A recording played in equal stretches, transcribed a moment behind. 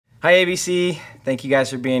Hi, ABC. Thank you guys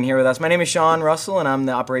for being here with us. My name is Sean Russell, and I'm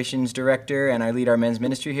the operations director, and I lead our men's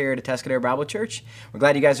ministry here at Tuscadero Bible Church. We're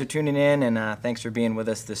glad you guys are tuning in, and thanks for being with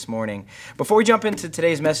us this morning. Before we jump into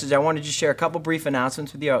today's message, I wanted to just share a couple brief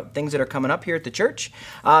announcements with you, things that are coming up here at the church.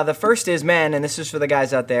 The first is, men, and this is for the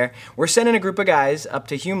guys out there, we're sending a group of guys up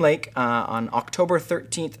to Hume Lake on October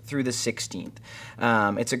 13th through the 16th.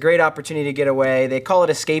 It's a great opportunity to get away. They call it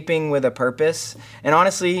escaping with a purpose. And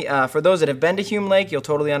honestly, for those that have been to Hume Lake, you'll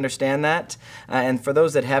totally understand that. And for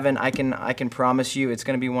those that haven't, I can promise you it's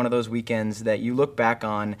going to be one of those weekends that you look back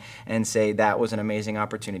on and say, that was an amazing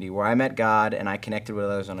opportunity where I met God and I connected with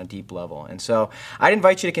others on a deep level. And so I'd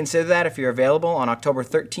invite you to consider that if you're available on October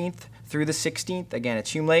 13th through the 16th. Again,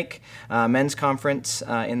 it's Hume Lake Men's Conference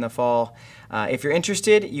in the fall. If you're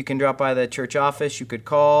interested, you can drop by the church office, you could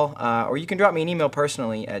call, or you can drop me an email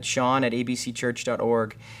personally at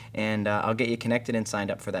sean@abcchurch.org, and I'll get you connected and signed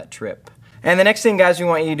up for that trip. And the next thing, guys, we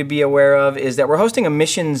want you to be aware of is that we're hosting a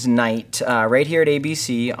missions night right here at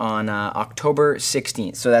ABC on October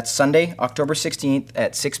 16th. So that's Sunday, October 16th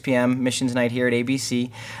at 6 p.m., missions night here at ABC.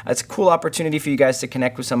 It's a cool opportunity for you guys to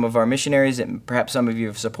connect with some of our missionaries that perhaps some of you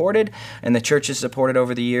have supported and the church has supported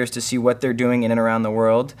over the years to see what they're doing in and around the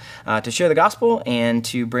world to share the gospel and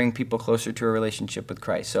to bring people closer to a relationship with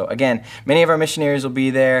Christ. So again, many of our missionaries will be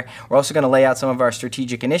there. We're also going to lay out some of our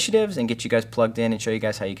strategic initiatives and get you guys plugged in and show you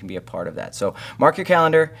guys how you can be a part of that. So mark your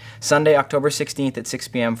calendar, Sunday, October 16th at 6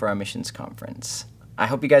 p.m. for our missions conference. I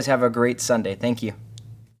hope you guys have a great Sunday. Thank you.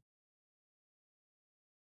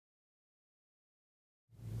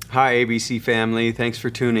 Hi, ABC family. Thanks for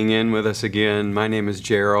tuning in with us again. My name is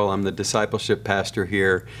Gerald. I'm the discipleship pastor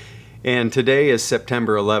here. And today is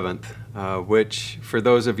September 11th, which for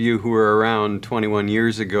those of you who were around 21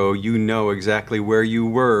 years ago, you know exactly where you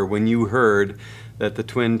were when you heard that the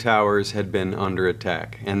Twin Towers had been under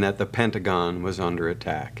attack and that the Pentagon was under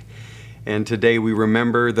attack. And today we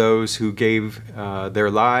remember those who gave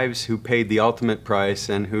their lives, who paid the ultimate price,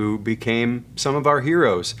 and who became some of our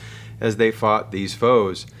heroes as they fought these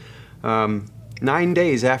foes. 9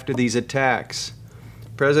 days after these attacks,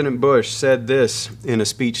 President Bush said this in a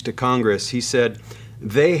speech to Congress. He said,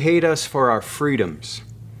 "They hate us for our freedoms,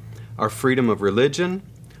 our freedom of religion,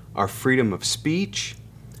 our freedom of speech,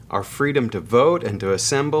 our freedom to vote and to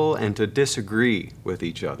assemble and to disagree with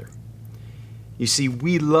each other." You see,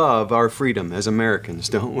 we love our freedom as Americans,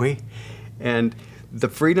 don't we? And the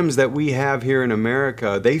freedoms that we have here in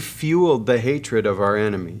America, they fueled the hatred of our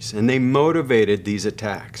enemies, and they motivated these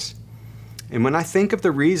attacks. And when I think of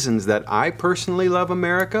the reasons that I personally love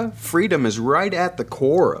America, freedom is right at the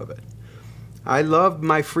core of it. I love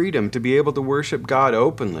my freedom to be able to worship God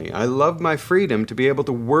openly. I love my freedom to be able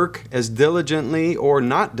to work as diligently or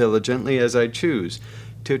not diligently as I choose,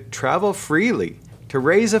 to travel freely, to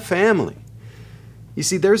raise a family. You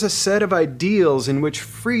see, there's a set of ideals in which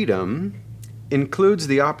freedom includes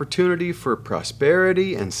the opportunity for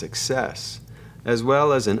prosperity and success, as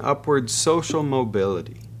well as an upward social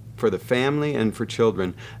mobility for the family and for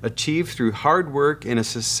children, achieved through hard work in a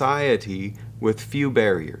society with few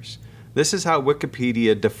barriers. This is how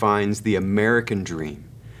Wikipedia defines the American dream.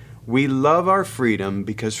 We love our freedom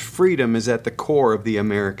because freedom is at the core of the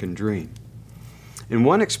American dream. And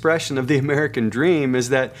one expression of the American dream is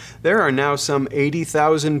that there are now some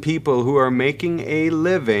 80,000 people who are making a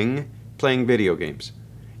living playing video games.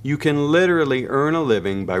 You can literally earn a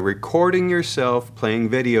living by recording yourself playing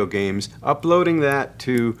video games, uploading that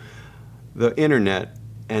to the internet,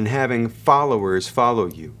 and having followers follow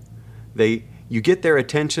you. You get their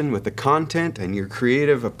attention with the content and your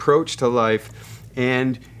creative approach to life,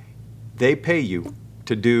 and they pay you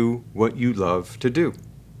to do what you love to do.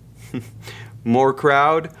 More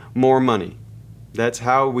crowd, more money. That's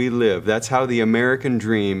how we live. That's how the American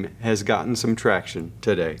dream has gotten some traction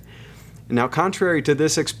today. Now, contrary to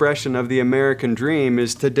this expression of the American dream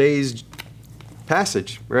is today's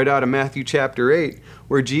passage right out of Matthew chapter 8,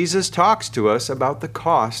 where Jesus talks to us about the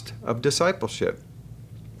cost of discipleship.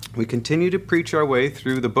 We continue to preach our way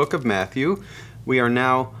through the book of Matthew. We are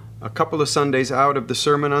now a couple of Sundays out of the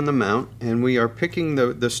Sermon on the Mount, and we are picking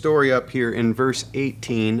the story up here in verse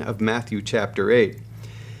 18 of Matthew chapter 8.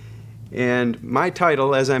 And my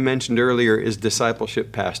title, as I mentioned earlier, is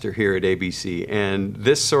Discipleship Pastor here at ABC, and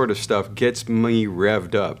this sort of stuff gets me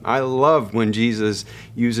revved up. I love when Jesus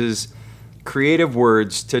uses creative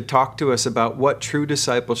words to talk to us about what true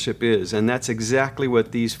discipleship is, and that's exactly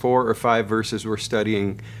what these 4 or 5 verses we're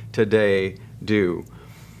studying today do.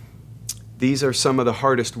 These are some of the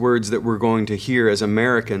hardest words that we're going to hear as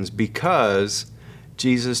Americans because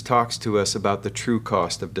Jesus talks to us about the true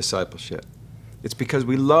cost of discipleship. It's because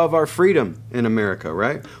we love our freedom in America,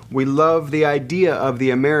 right? We love the idea of the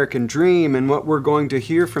American dream, and what we're going to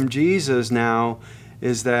hear from Jesus now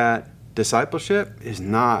is that discipleship is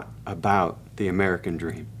not about the American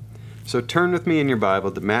dream. So turn with me in your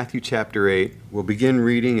Bible to Matthew chapter 8. We'll begin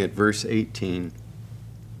reading at verse 18,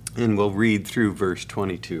 and we'll read through verse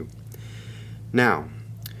 22. Now,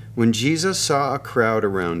 when Jesus saw a crowd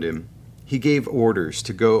around him, he gave orders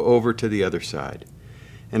to go over to the other side.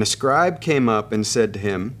 And a scribe came up and said to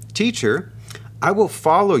him, "Teacher, I will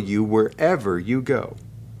follow you wherever you go."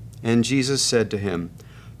 And Jesus said to him,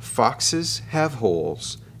 "Foxes have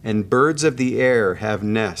holes, and birds of the air have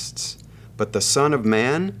nests, but the Son of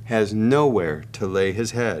Man has nowhere to lay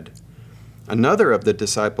his head." Another of the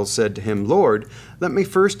disciples said to him, "Lord, let me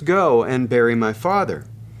first go and bury my father."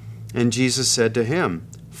 And Jesus said to him,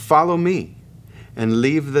 "Follow me, and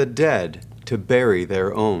leave the dead to bury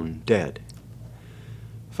their own dead."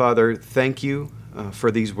 Father, thank you for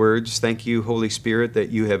these words. Thank you, Holy Spirit, that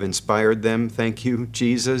you have inspired them. Thank you,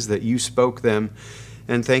 Jesus, that you spoke them.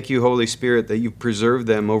 And thank you, Holy Spirit, that you preserved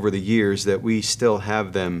them over the years, that we still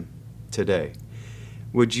have them today.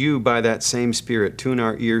 Would you, by that same Spirit, tune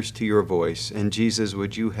our ears to your voice? And Jesus,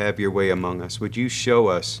 would you have your way among us? Would you show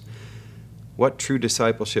us what true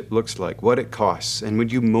discipleship looks like, what it costs, and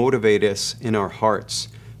would you motivate us in our hearts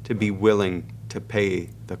to be willing to pay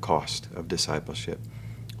the cost of discipleship?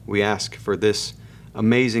 We ask for this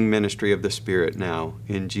amazing ministry of the Spirit now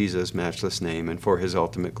in Jesus' matchless name and for his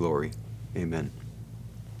ultimate glory. Amen.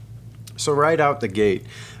 So right out the gate,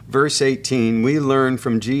 verse 18, we learn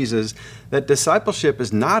from Jesus that discipleship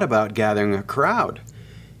is not about gathering a crowd.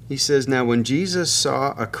 He says, now when Jesus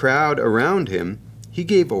saw a crowd around him, he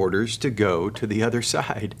gave orders to go to the other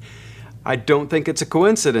side. I don't think it's a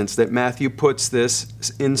coincidence that Matthew puts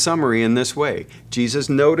this in summary in this way. Jesus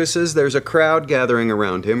notices there's a crowd gathering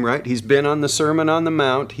around him, right? He's been on the Sermon on the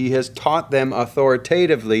Mount. He has taught them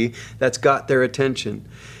authoritatively. That's got their attention.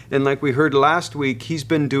 And like we heard last week, he's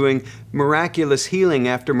been doing miraculous healing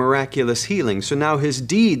after miraculous healing. So now his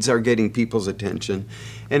deeds are getting people's attention.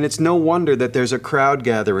 And it's no wonder that there's a crowd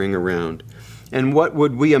gathering around. And what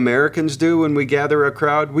would we Americans do when we gather a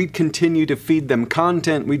crowd? We'd continue to feed them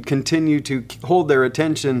content. We'd continue to hold their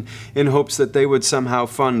attention in hopes that they would somehow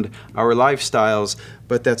fund our lifestyles.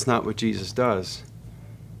 But that's not what Jesus does.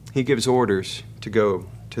 He gives orders to go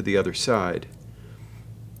to the other side.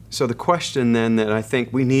 So the question then that I think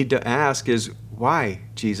we need to ask is, why,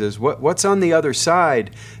 Jesus? What's on the other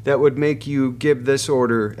side that would make you give this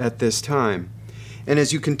order at this time? And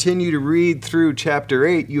as you continue to read through chapter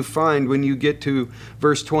 8, you find when you get to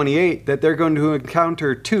verse 28 that they're going to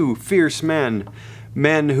encounter two fierce men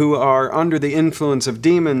who are under the influence of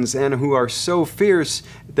demons and who are so fierce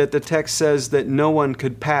that the text says that no one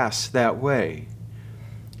could pass that way.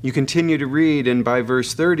 You continue to read, and by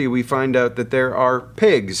verse 30, we find out that there are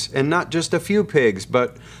pigs, and not just a few pigs,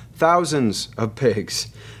 but thousands of pigs.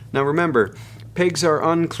 Now remember, pigs are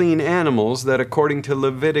unclean animals that, according to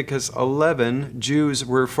Leviticus 11, Jews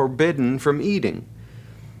were forbidden from eating.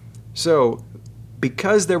 So,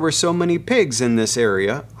 because there were so many pigs in this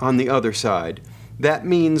area on the other side, that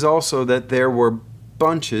means also that there were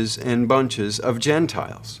bunches and bunches of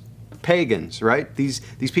Gentiles, pagans, right? These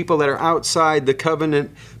people that are outside the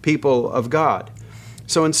covenant people of God.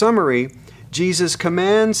 So in summary, Jesus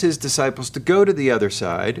commands his disciples to go to the other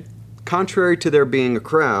side, contrary to there being a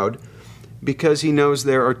crowd, because he knows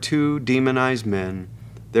there are two demonized men,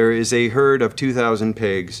 there is a herd of 2,000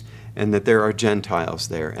 pigs, and that there are Gentiles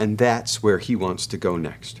there, and that's where he wants to go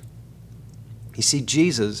next. You see,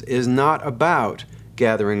 Jesus is not about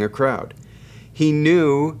gathering a crowd. He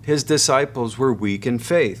knew his disciples were weak in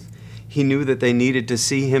faith. He knew that they needed to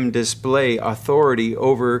see him display authority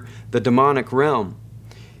over the demonic realm.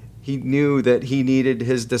 He knew that he needed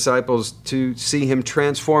his disciples to see him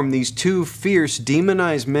transform these two fierce,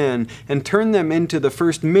 demonized men and turn them into the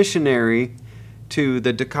first missionary to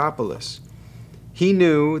the Decapolis. He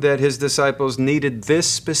knew that his disciples needed this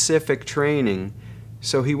specific training,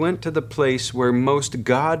 so he went to the place where most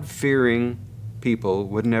God-fearing people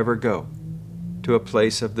would never go, to a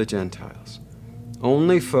place of the Gentiles.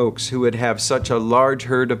 Only folks who would have such a large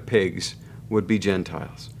herd of pigs would be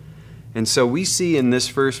Gentiles. And so we see in this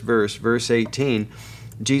first verse, verse 18,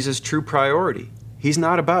 Jesus' true priority. He's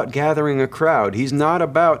not about gathering a crowd. He's not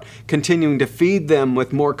about continuing to feed them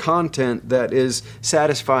with more content that is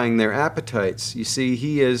satisfying their appetites. You see,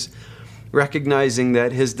 he is recognizing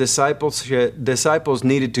that his disciples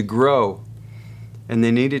needed to grow, and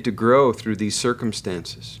they needed to grow through these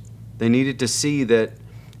circumstances. They needed to see that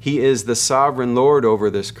he is the sovereign Lord over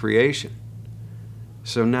this creation.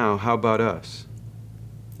 So now, how about us?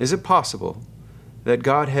 Is it possible that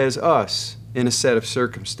God has us in a set of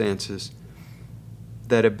circumstances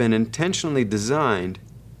that have been intentionally designed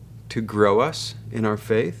to grow us in our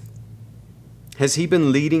faith? Has He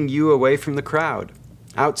been leading you away from the crowd,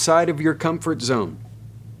 outside of your comfort zone,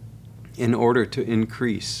 in order to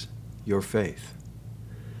increase your faith?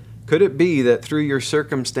 Could it be that through your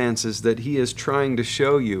circumstances that He is trying to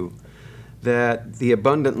show you that the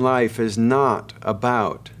abundant life is not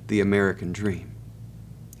about the American dream?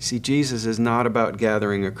 See, Jesus is not about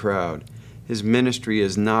gathering a crowd. His ministry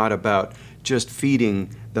is not about just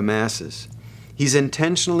feeding the masses. He's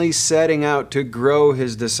intentionally setting out to grow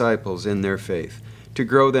His disciples in their faith, to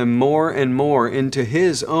grow them more and more into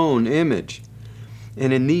His own image.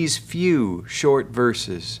 And in these few short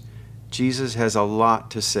verses, Jesus has a lot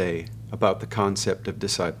to say about the concept of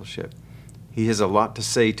discipleship. He has a lot to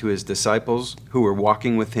say to His disciples who were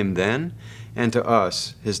walking with Him then, and to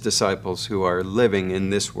us, His disciples who are living in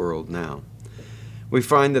this world now. We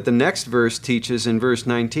find that the next verse teaches in verse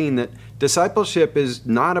 19 that discipleship is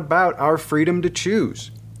not about our freedom to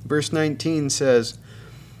choose. Verse 19 says,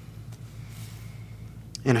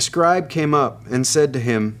 "And a scribe came up and said to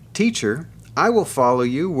Him, 'Teacher, I will follow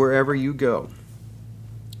you wherever you go.'"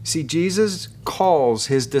 See, Jesus calls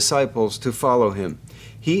His disciples to follow Him.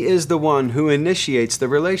 He is the one who initiates the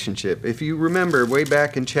relationship. If you remember way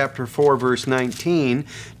back in chapter 4, verse 19,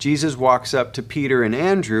 Jesus walks up to Peter and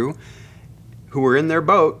Andrew, who were in their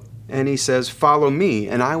boat, and He says, "Follow me,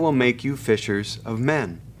 and I will make you fishers of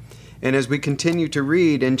men." And as we continue to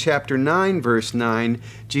read in chapter 9, verse 9,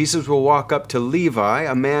 Jesus will walk up to Levi,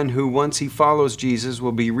 a man who, once he follows Jesus,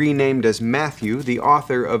 will be renamed as Matthew, the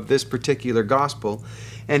author of this particular gospel,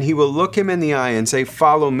 and he will look him in the eye and say,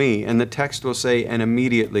 "Follow me." And the text will say, "And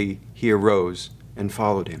immediately he arose and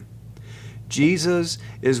followed Him." Jesus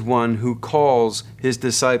is one who calls His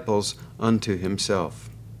disciples unto Himself.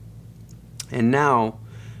 And now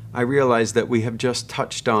I realize that we have just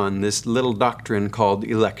touched on this little doctrine called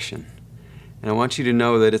election. And I want you to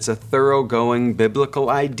know that it's a thoroughgoing biblical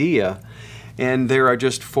idea. And there are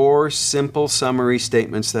just 4 simple summary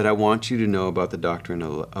statements that I want you to know about the doctrine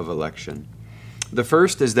of election. The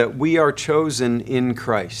first is that we are chosen in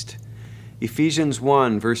Christ. Ephesians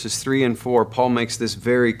 1, verses 3 and 4, Paul makes this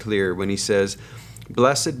very clear when he says,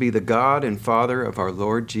 "Blessed be the God and Father of our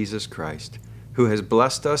Lord Jesus Christ, who has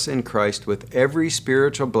blessed us in Christ with every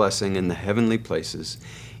spiritual blessing in the heavenly places,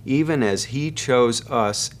 even as He chose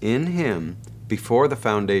us in Him before the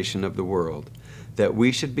foundation of the world, that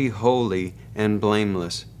we should be holy and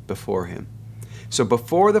blameless before Him." So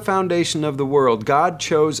before the foundation of the world, God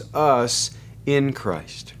chose us in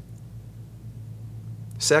Christ.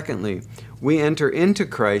 Secondly, we enter into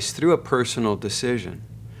Christ through a personal decision.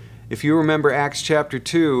 If you remember Acts chapter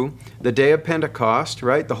 2, the day of Pentecost,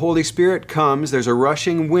 right? The Holy Spirit comes, there's a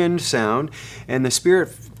rushing wind sound, and the Spirit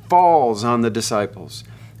falls on the disciples.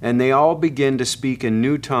 And they all begin to speak in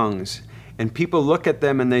new tongues. And people look at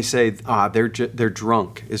them and they say, they're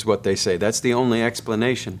drunk, is what they say. That's the only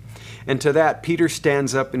explanation. And to that, Peter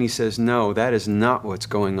stands up and he says, "No, that is not what's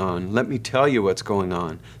going on. Let me tell you what's going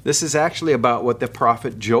on. This is actually about what the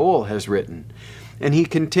prophet Joel has written." And he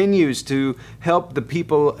continues to help the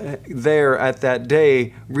people there at that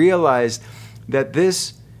day realize that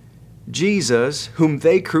this Jesus, whom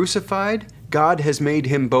they crucified, God has made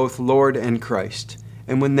Him both Lord and Christ.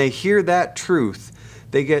 And when they hear that truth,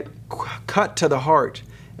 they get cut to the heart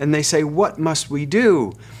and they say, "What must we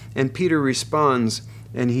do?" And Peter responds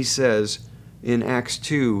and he says in Acts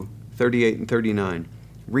 2, 38 and 39,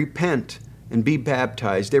 "Repent and be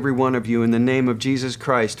baptized, every one of you, in the name of Jesus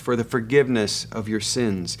Christ for the forgiveness of your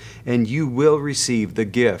sins, and you will receive the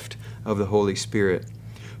gift of the Holy Spirit.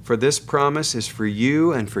 For this promise is for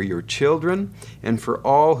you and for your children and for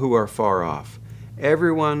all who are far off,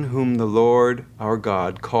 everyone whom the Lord our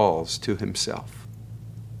God calls to Himself."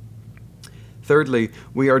 Thirdly,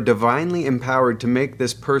 we are divinely empowered to make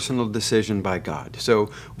this personal decision by God. So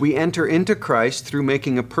we enter into Christ through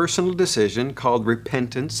making a personal decision called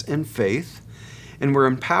repentance and faith, and we're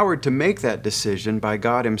empowered to make that decision by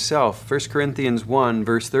God Himself. 1 Corinthians 1,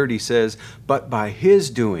 verse 30 says, "But by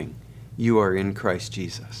His doing, you are in Christ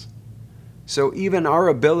Jesus." So even our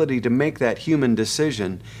ability to make that human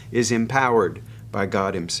decision is empowered by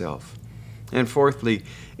God Himself. And fourthly,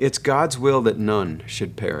 it's God's will that none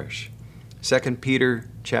should perish. 2 Peter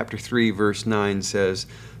chapter 3, verse 9 says,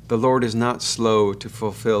 "The Lord is not slow to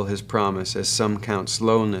fulfill His promise, as some count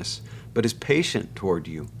slowness, but is patient toward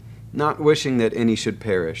you, not wishing that any should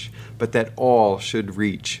perish, but that all should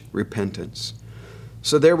reach repentance."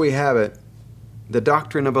 So there we have it. The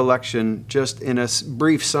doctrine of election, just in a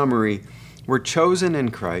brief summary, we're chosen in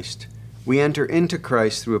Christ, We enter into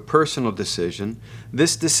Christ through a personal decision.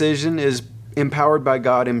 This decision is empowered by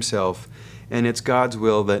God Himself, and it's God's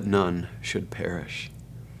will that none should perish.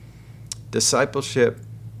 Discipleship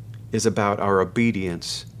is about our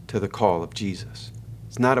obedience to the call of Jesus.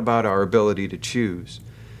 It's not about our ability to choose.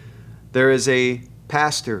 There is a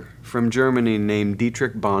pastor from Germany named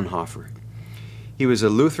Dietrich Bonhoeffer. He was a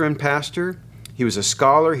Lutheran pastor, he was a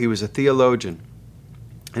scholar, he was a theologian.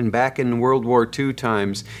 And back in World War II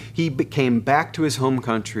times, he came back to his home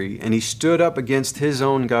country and he stood up against his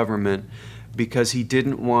own government because he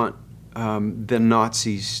didn't want the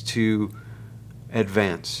Nazis to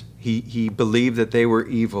advance. He believed that they were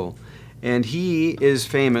evil. And he is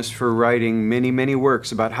famous for writing many, many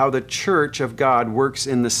works about how the Church of God works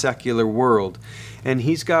in the secular world. And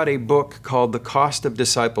he's got a book called The Cost of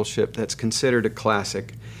Discipleship that's considered a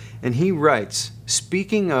classic. And he writes,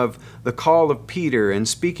 speaking of the call of Peter and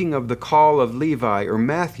speaking of the call of Levi or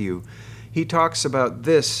Matthew, he talks about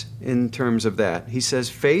this in terms of that. He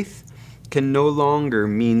says, faith can no longer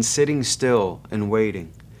mean sitting still and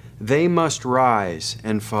waiting. They must rise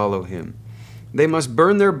and follow him. They must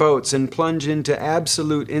burn their boats and plunge into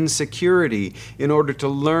absolute insecurity in order to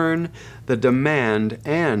learn the demand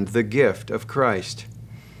and the gift of Christ.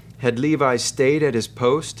 Had Levi stayed at his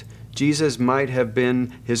post, Jesus might have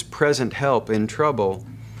been his present help in trouble,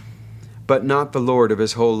 but not the Lord of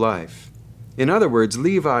his whole life. In other words,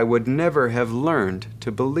 Levi would never have learned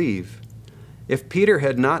to believe. If Peter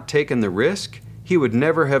had not taken the risk, he would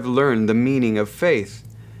never have learned the meaning of faith.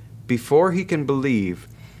 Before he can believe,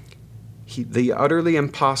 the utterly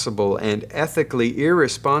impossible and ethically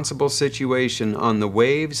irresponsible situation on the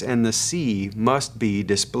waves and the sea must be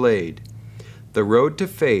displayed. The road to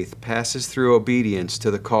faith passes through obedience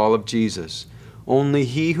to the call of Jesus. Only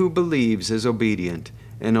he who believes is obedient,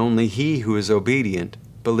 and only he who is obedient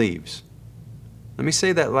believes. Let me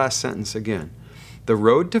say that last sentence again. The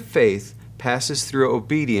road to faith passes through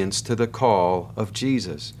obedience to the call of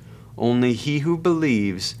Jesus. Only he who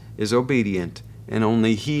believes is obedient, and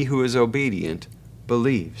only he who is obedient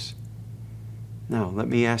believes. Now, let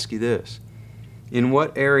me ask you this. In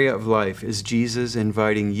what area of life is Jesus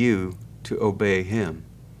inviting you to obey him?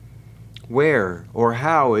 Where or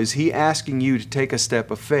how is he asking you to take a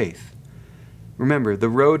step of faith? Remember, the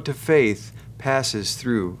road to faith passes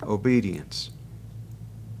through obedience.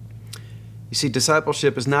 You see,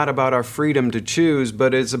 discipleship is not about our freedom to choose,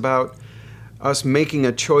 but it's about us making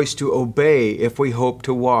a choice to obey if we hope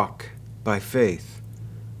to walk by faith.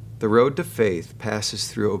 The road to faith passes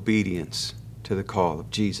through obedience to the call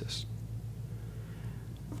of Jesus.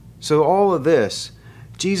 So all of this,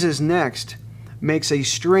 Jesus next makes a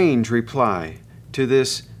strange reply to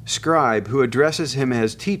this scribe who addresses him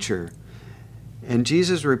as teacher. And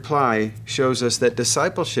Jesus' reply shows us that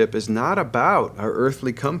discipleship is not about our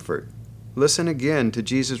earthly comfort. Listen again to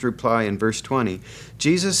Jesus' reply in verse 20.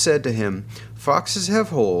 Jesus said to him, "Foxes have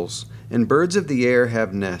holes, and birds of the air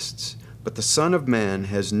have nests, but the Son of Man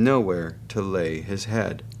has nowhere to lay his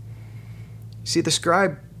head." See, the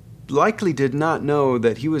scribe likely did not know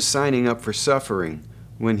that he was signing up for suffering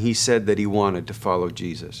when he said that he wanted to follow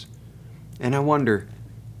Jesus. And I wonder,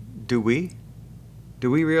 do we?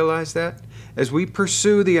 Do we realize that? As we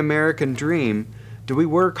pursue the American dream, do we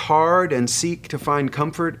work hard and seek to find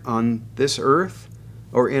comfort on this earth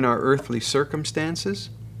or in our earthly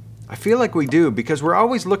circumstances? I feel like we do, because we're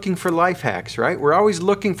always looking for life hacks, right? We're always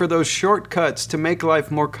looking for those shortcuts to make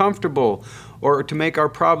life more comfortable or to make our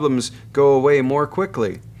problems go away more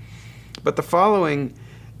quickly. But the following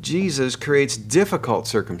Jesus creates difficult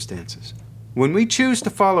circumstances. When we choose to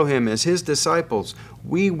follow him as his disciples,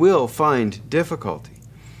 we will find difficulty.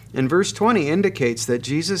 And verse 20 indicates that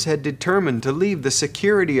Jesus had determined to leave the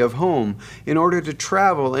security of home in order to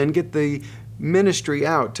travel and get the ministry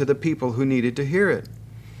out to the people who needed to hear it.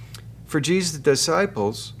 For Jesus'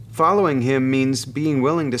 disciples, following him means being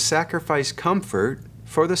willing to sacrifice comfort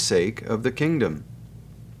for the sake of the kingdom.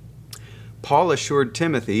 Paul assured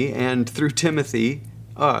Timothy, and through Timothy,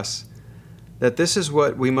 us, that this is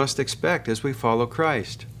what we must expect as we follow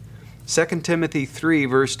Christ. 2 Timothy 3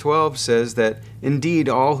 verse 12 says that, "Indeed,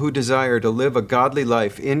 all who desire to live a godly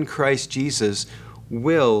life in Christ Jesus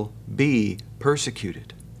will be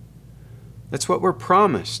persecuted." That's what we're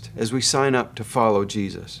promised as we sign up to follow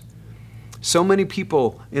Jesus. So many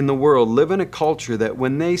people in the world live in a culture that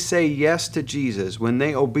when they say yes to Jesus, when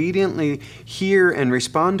they obediently hear and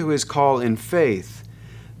respond to his call in faith,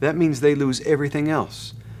 that means they lose everything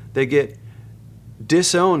else. They get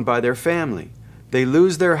disowned by their family. They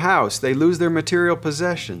lose their house. They lose their material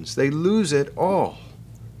possessions. They lose it all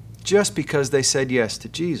just because they said yes to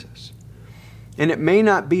Jesus. And it may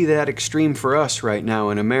not be that extreme for us right now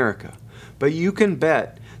in America, But you can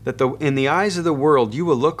bet that in the eyes of the world, you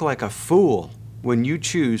will look like a fool when you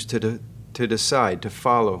choose to decide to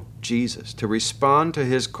follow Jesus, to respond to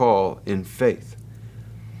his call in faith.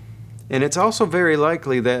 And it's also very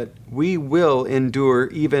likely that we will endure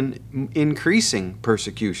even increasing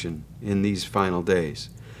persecution in these final days.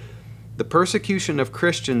 The persecution of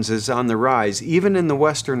Christians is on the rise, even in the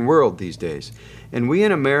Western world these days. And we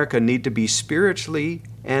in America need to be spiritually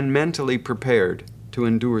and mentally prepared to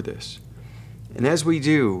endure this. And as we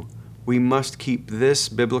do, we must keep this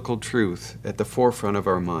biblical truth at the forefront of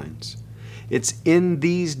our minds. It's in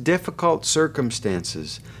these difficult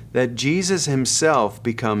circumstances that Jesus himself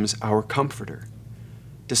becomes our comforter.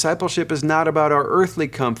 Discipleship is not about our earthly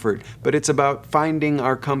comfort, but it's about finding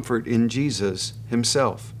our comfort in Jesus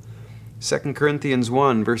himself. 2 Corinthians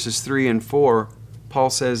 1, verses 3 and 4, Paul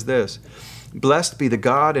says this, "Blessed be the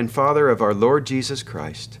God and Father of our Lord Jesus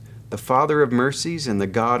Christ, the Father of mercies and the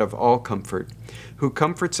God of all comfort, who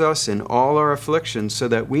comforts us in all our afflictions so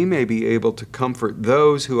that we may be able to comfort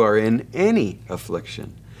those who are in any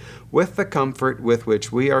affliction, with the comfort with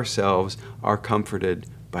which we ourselves are comforted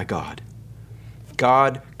by God."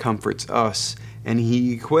 God comforts us, and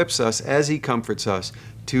he equips us as he comforts us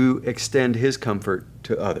to extend his comfort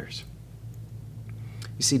to others.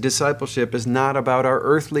 You see, discipleship is not about our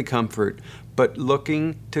earthly comfort, but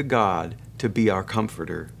looking to God to be our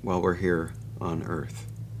comforter while we're here on earth.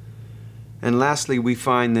 And lastly, we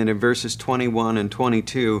find that in verses 21 and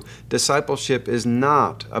 22, discipleship is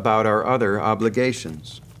not about our other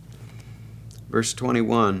obligations. Verse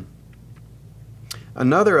 21,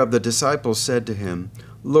 "Another of the disciples said to him,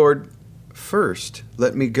 'Lord, first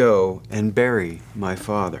let me go and bury my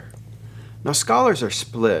father.'" Now, scholars are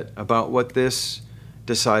split about what this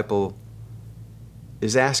disciple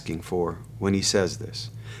is asking for when he says this.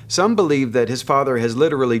 Some believe that his father has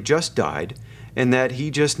literally just died and that he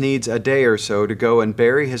just needs a day or so to go and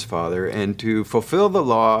bury his father and to fulfill the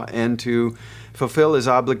law and to fulfill his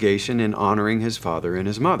obligation in honoring his father and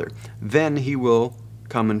his mother. Then he will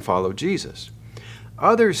come and follow Jesus.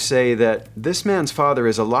 Others say that this man's father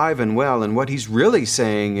is alive and well, and what he's really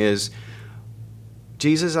saying is,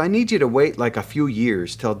 "Jesus, I need you to wait like a few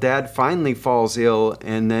years till Dad finally falls ill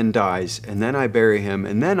and then dies, and then I bury him,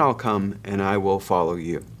 and then I'll come and I will follow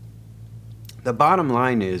you." The bottom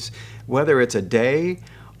line is, whether it's a day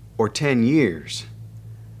or 10 years,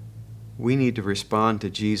 we need to respond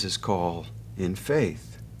to Jesus' call in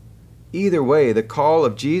faith. Either way, the call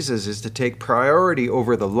of Jesus is to take priority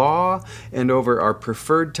over the law and over our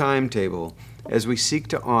preferred timetable as we seek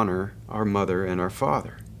to honor our mother and our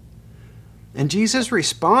father. And Jesus'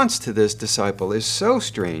 response to this disciple is so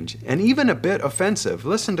strange and even a bit offensive.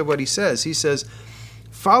 Listen to what he says. He says,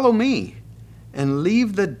 "Follow me and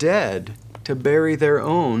leave the dead to bury their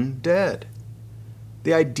own dead."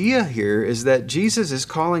 The idea here is that Jesus is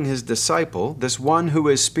calling his disciple, this one who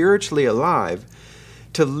is spiritually alive,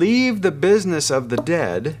 to leave the business of the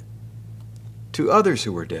dead to others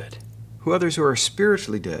who are dead, others who are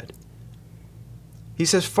spiritually dead. He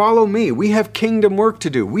says, "Follow me. We have kingdom work to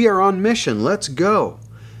do. We are on mission. Let's go.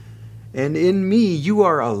 And in me, you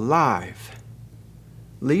are alive.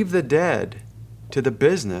 Leave the dead to the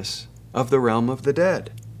business of the realm of the dead."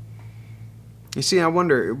 You see, I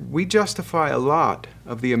wonder, we justify a lot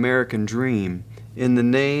of the American dream in the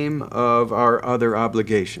name of our other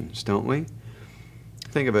obligations, don't we?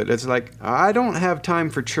 Think of it. It's like, I don't have time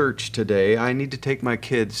for church today. I need to take my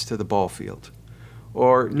kids to the ball field.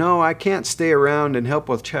 Or, no, I can't stay around and help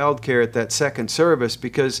with childcare at that second service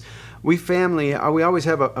because we always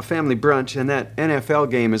have a family brunch and that NFL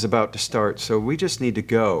game is about to start, so we just need to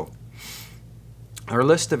go. Our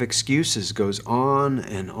list of excuses goes on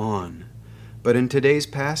and on. But in today's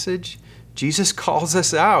passage, Jesus calls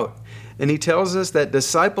us out, and he tells us that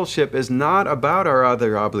discipleship is not about our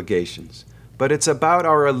other obligations, but it's about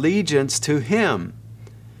our allegiance to him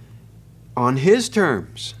on his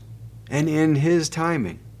terms and in his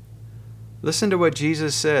timing. Listen to what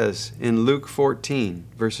Jesus says in Luke 14,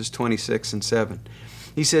 verses 26 and 7.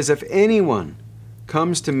 He says, "If anyone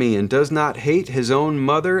comes to me and does not hate his own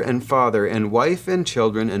mother and father and wife and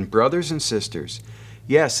children and brothers and sisters,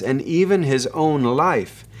 yes, and even his own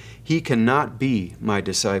life, he cannot be my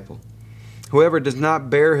disciple. Whoever does not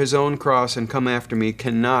bear his own cross and come after me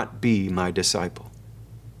cannot be my disciple."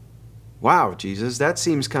 Wow, Jesus, that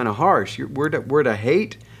seems kind of harsh. We're to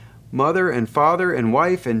hate mother and father and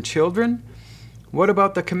wife and children? What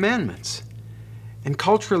about the commandments? And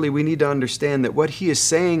culturally, we need to understand that what he is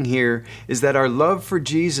saying here is that our love for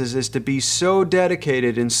Jesus is to be so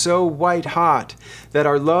dedicated and so white hot that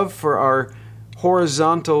our love for our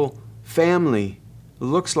horizontal family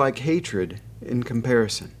looks like hatred in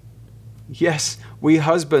comparison. Yes, we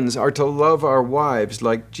husbands are to love our wives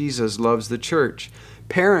like Jesus loves the church.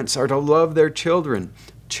 Parents are to love their children.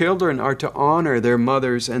 Children are to honor their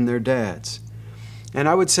mothers and their dads. And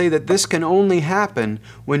I would say that this can only happen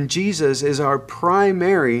when Jesus is our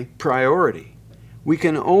primary priority. We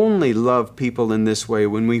can only love people in this way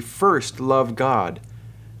when we first love God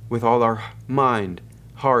with all our mind,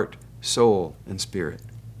 heart, soul, and spirit.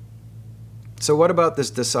 So what about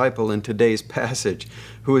this disciple in today's passage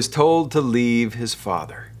who is told to leave his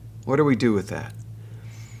father? What do we do with that?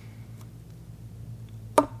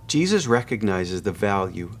 Jesus recognizes the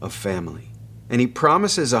value of family, and he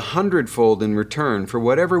promises 100-fold in return for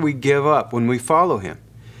whatever we give up when we follow him.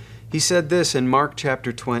 He said this in Mark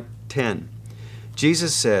chapter 10.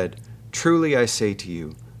 Jesus said, "Truly I say to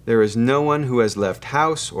you, there is no one who has left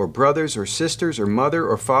house or brothers or sisters or mother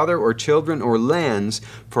or father or children or lands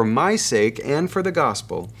for my sake and for the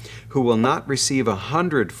gospel who will not receive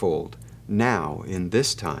 100-fold now in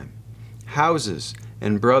this time. Houses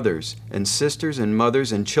and brothers and sisters and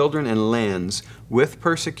mothers and children and lands with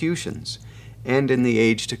persecutions, and in the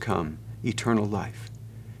age to come, eternal life."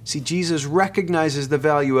 See, Jesus recognizes the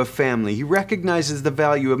value of family. He recognizes the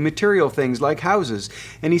value of material things like houses.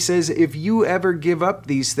 And he says, if you ever give up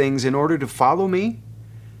these things in order to follow me,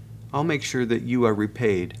 I'll make sure that you are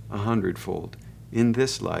repaid 100-fold in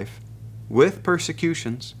this life with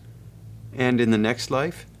persecutions, and in the next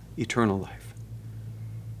life, eternal life.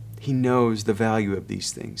 He knows the value of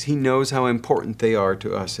these things. He knows how important they are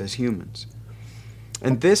to us as humans.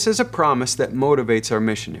 And this is a promise that motivates our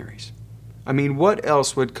missionaries. I mean, what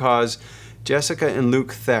else would cause Jessica and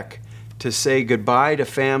Luke Theck to say goodbye to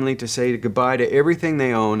family, to say goodbye to everything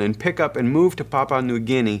they own, and pick up and move to Papua New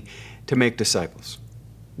Guinea to make disciples?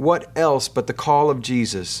 What else but the call of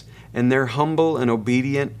Jesus and their humble and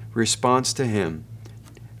obedient response to him,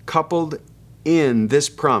 coupled in this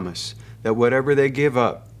promise that whatever they give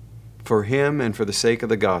up for him and for the sake of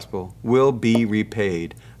the gospel will be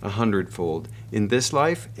repaid 100-fold in this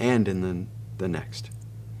life and in the next.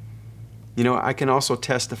 You know, I can also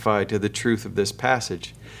testify to the truth of this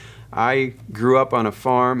passage. I grew up on a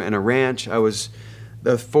farm and a ranch. I was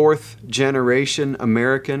the 4th generation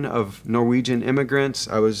American of Norwegian immigrants.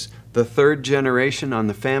 I was the 3rd generation on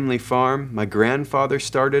the family farm. My grandfather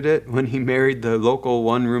started it when he married the local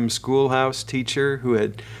one-room schoolhouse teacher who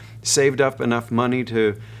had saved up enough money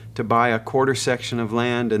to buy a quarter section of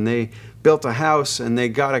land, and they built a house and they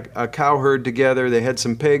got a cow herd together. They had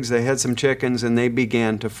some pigs, they had some chickens, and they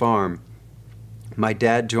began to farm. My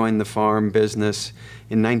dad joined the farm business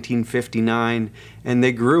in 1959, and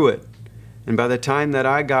they grew it. And by the time that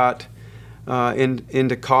I got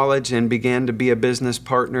into college and began to be a business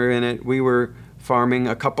partner in it, we were farming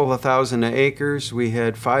a couple of thousand acres. We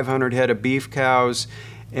had 500 head of beef cows,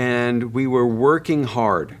 and we were working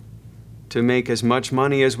hard to make as much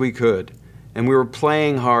money as we could. And we were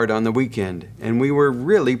playing hard on the weekend, and we were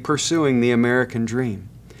really pursuing the American dream.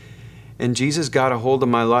 And Jesus got a hold of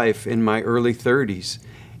my life in my early 30s,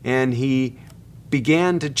 and he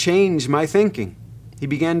began to change my thinking. He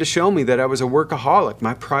began to show me that I was a workaholic.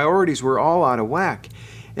 My priorities were all out of whack,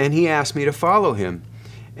 and he asked me to follow him.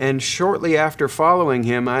 And shortly after following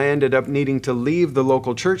him, I ended up needing to leave the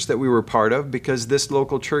local church that we were part of because this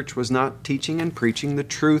local church was not teaching and preaching the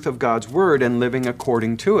truth of God's word and living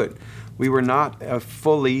according to it. We were not a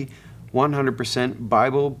fully 100%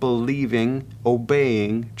 Bible-believing,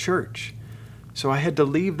 obeying church. So I had to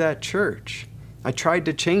leave that church. I tried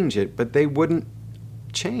to change it, but they wouldn't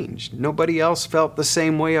change. Nobody else felt the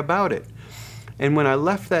same way about it. And when I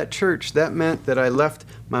left that church, that meant that I left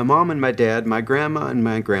my mom and my dad, my grandma and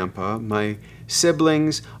my grandpa, my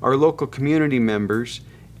siblings, our local community members.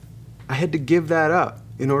 I had to give that up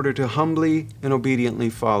in order to humbly and obediently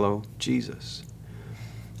follow Jesus.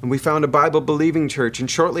 And we found a Bible-believing church, and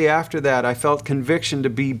shortly after that, I felt conviction to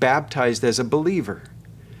be baptized as a believer.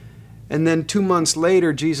 And then 2 months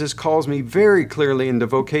later, Jesus calls me very clearly into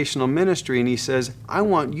vocational ministry, and he says, I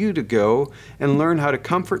want you to go and learn how to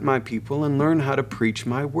comfort my people and learn how to preach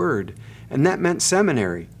my word. And that meant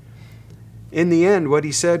seminary. In the end, what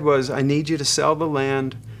he said was, I need you to sell the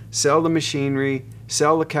land, sell the machinery,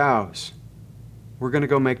 sell the cows. We're going to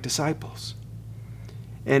go make disciples.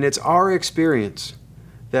 And it's our experience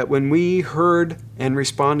that when we heard and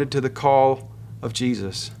responded to the call of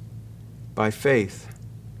Jesus by faith,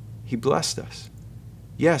 he blessed us.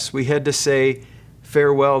 Yes, we had to say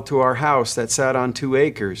farewell to our house that sat on 2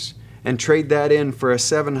 acres and trade that in for a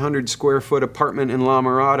 700 square foot apartment in La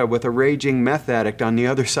Mirada with a raging meth addict on the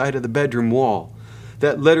other side of the bedroom wall.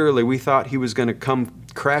 That literally we thought he was going to come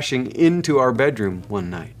crashing into our bedroom one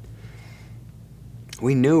night.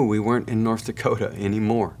 We knew we weren't in North Dakota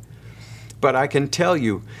anymore. But I can tell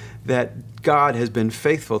you that God has been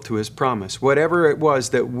faithful to his promise. Whatever it was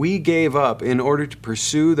that we gave up in order to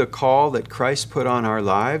pursue the call that Christ put on our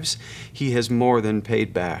lives, he has more than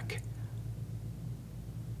paid back.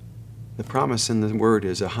 The promise in the word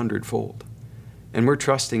is 100-fold. And we're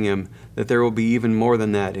trusting him that there will be even more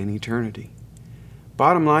than that in eternity.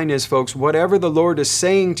 Bottom line is, folks, whatever the Lord is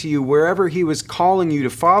saying to you, wherever he was calling you to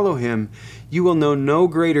follow him, you will know no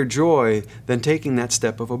greater joy than taking that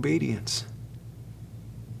step of obedience.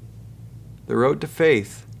 The road to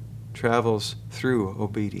faith travels through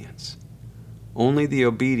obedience. Only the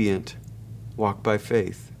obedient walk by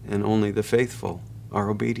faith, and only the faithful are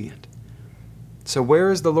obedient. So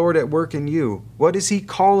where is the Lord at work in you? What is he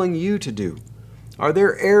calling you to do? Are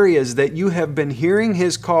there areas that you have been hearing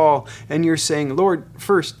his call and you're saying, Lord,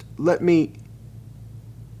 first,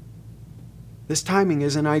 this timing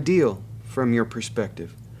isn't ideal from your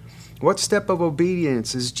perspective. What step of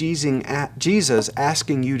obedience is Jesus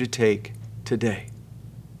asking you to take today?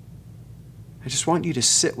 I just want you to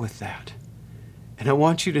sit with that. And I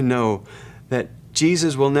want you to know that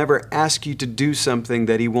Jesus will never ask you to do something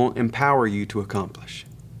that he won't empower you to accomplish.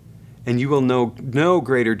 And you will know no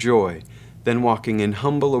greater joy than walking in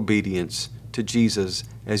humble obedience to Jesus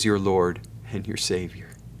as your Lord and your Savior.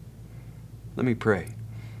 Let me pray.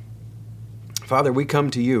 Father, we come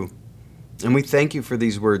to you and we thank you for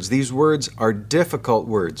these words. These words are difficult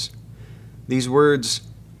words. These words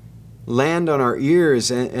land on our ears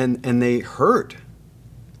and they hurt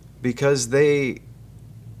because they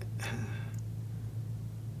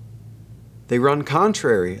run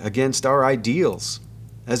contrary against our ideals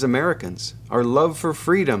as Americans, our love for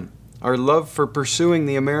freedom, our love for pursuing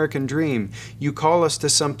the American dream. You call us to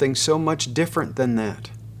something so much different than that.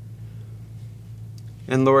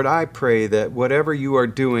 And Lord, I pray that whatever you are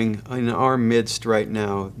doing in our midst right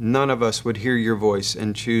now, none of us would hear your voice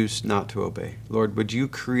and choose not to obey. Lord, would you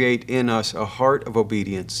create in us a heart of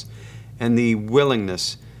obedience and the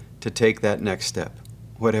willingness to take that next step,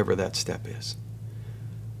 whatever that step is.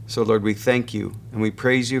 So Lord, we thank you and we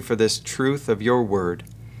praise you for this truth of your word,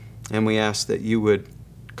 and we ask that you would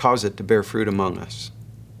cause it to bear fruit among us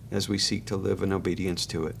as we seek to live in obedience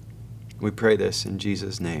to it. We pray this in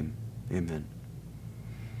Jesus' name. Amen.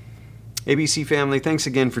 ABC family, thanks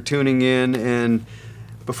again for tuning in. And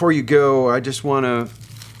before you go, I just want to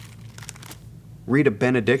read a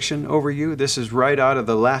benediction over you. This is right out of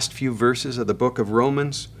the last few verses of the book of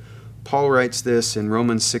Romans. Paul writes this in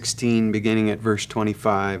Romans 16, beginning at verse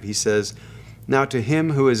 25. He says, "Now to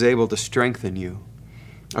him who is able to strengthen you,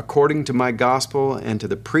 according to my gospel and to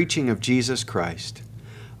the preaching of Jesus Christ,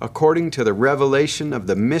 according to the revelation of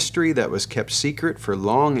the mystery that was kept secret for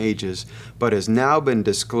long ages, but has now been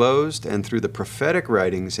disclosed and through the prophetic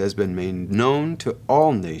writings has been made known to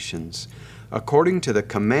all nations, according to the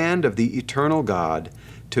command of the eternal God,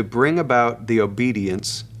 to bring about the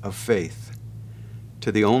obedience of faith.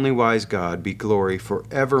 To the only wise God be glory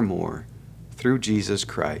forevermore, through Jesus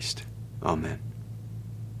Christ. Amen."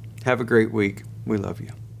 Have a great week. We love you.